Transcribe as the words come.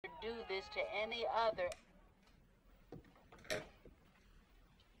this to any other.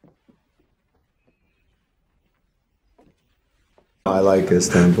 I like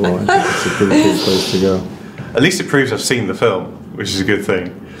Istanbul. I think it's a pretty cool place to go. At least it proves I've seen the film, which is a good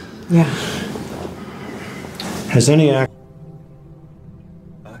thing. Yeah. Has any act?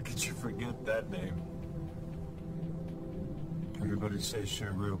 How could you forget that name? Everybody says you're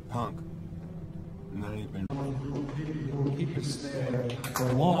a real punk. Not even. Keep us there for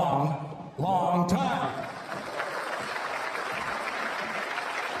a long, long time.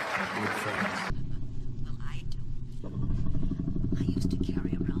 Well, I do. I used to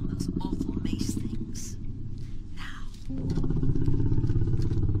carry around those awful mace things. Now.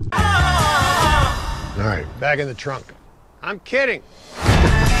 All right, back in the trunk. I'm kidding.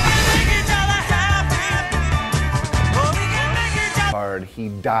 Hard, he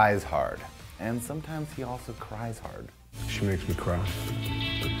dies hard. And sometimes he also cries hard. She makes me cry.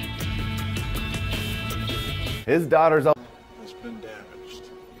 His daughter's all It's been damaged.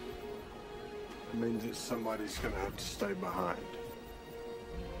 It means that somebody's gonna have to stay behind.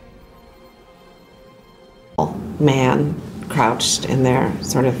 Man crouched in there,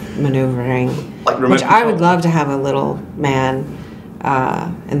 sort of maneuvering. Which I would love to have a little man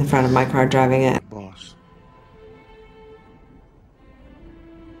in the front of my car driving it. Boss.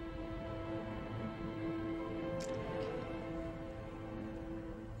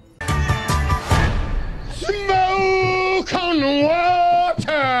 Smoke on the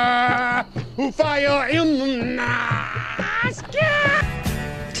water, fire in the night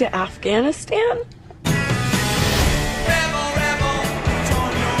sky. To Afghanistan?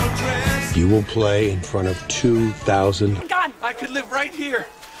 You will play in front of 2,000. God, I could live right here.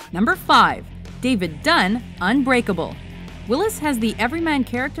 Number 5, David Dunn, Unbreakable. Willis has the everyman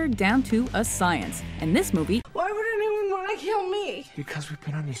character down to a science, and this movie... Why would anyone want to kill me? Because we've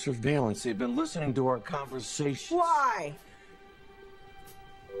been under surveillance. They've been listening to our conversations. Why?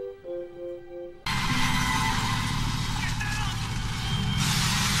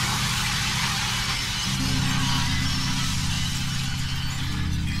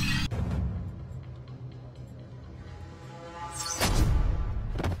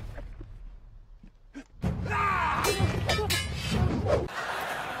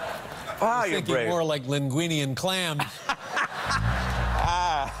 Ah, you're thinking brave. more like linguine clams.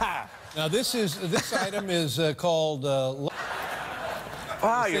 Now this item is called. Ah,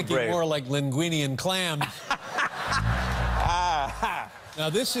 you're thinking brave. more like linguine clams. Now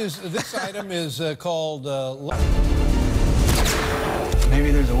this item is called.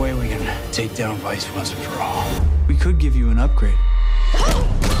 Maybe there's a way we can take down Vice once and for all. We could give you an upgrade.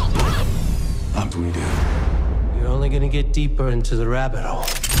 Up we do. You're only gonna get deeper into the rabbit hole.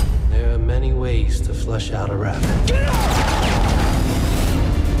 There are many ways to flush out a rabbit.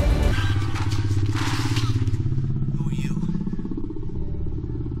 Who are you?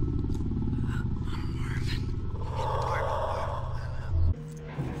 I'm Marvin.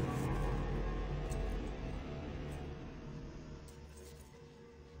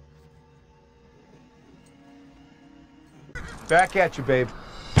 back at you, babe.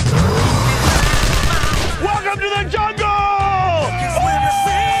 Welcome to the jungle!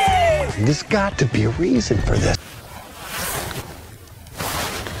 There's got to be a reason for this.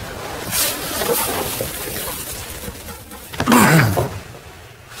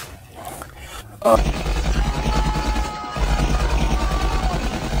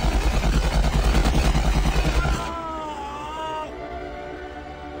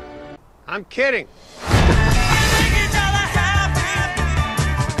 I'm kidding.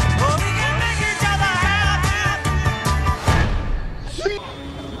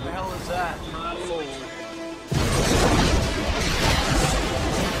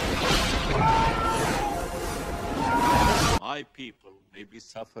 My people may be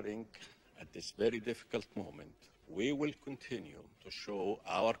suffering at this very difficult moment. We will continue to show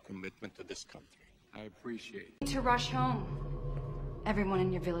our commitment to this country. I appreciate it. To rush home. Everyone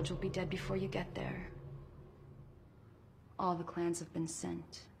in your village will be dead before you get there. All the clans have been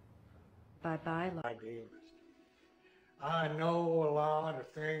sent. Bye-bye, I know a lot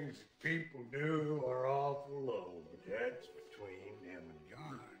of things that people do are awful low, but that's between them and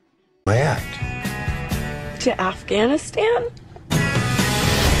God. Where? To Afghanistan?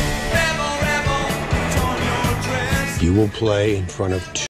 You will play in front of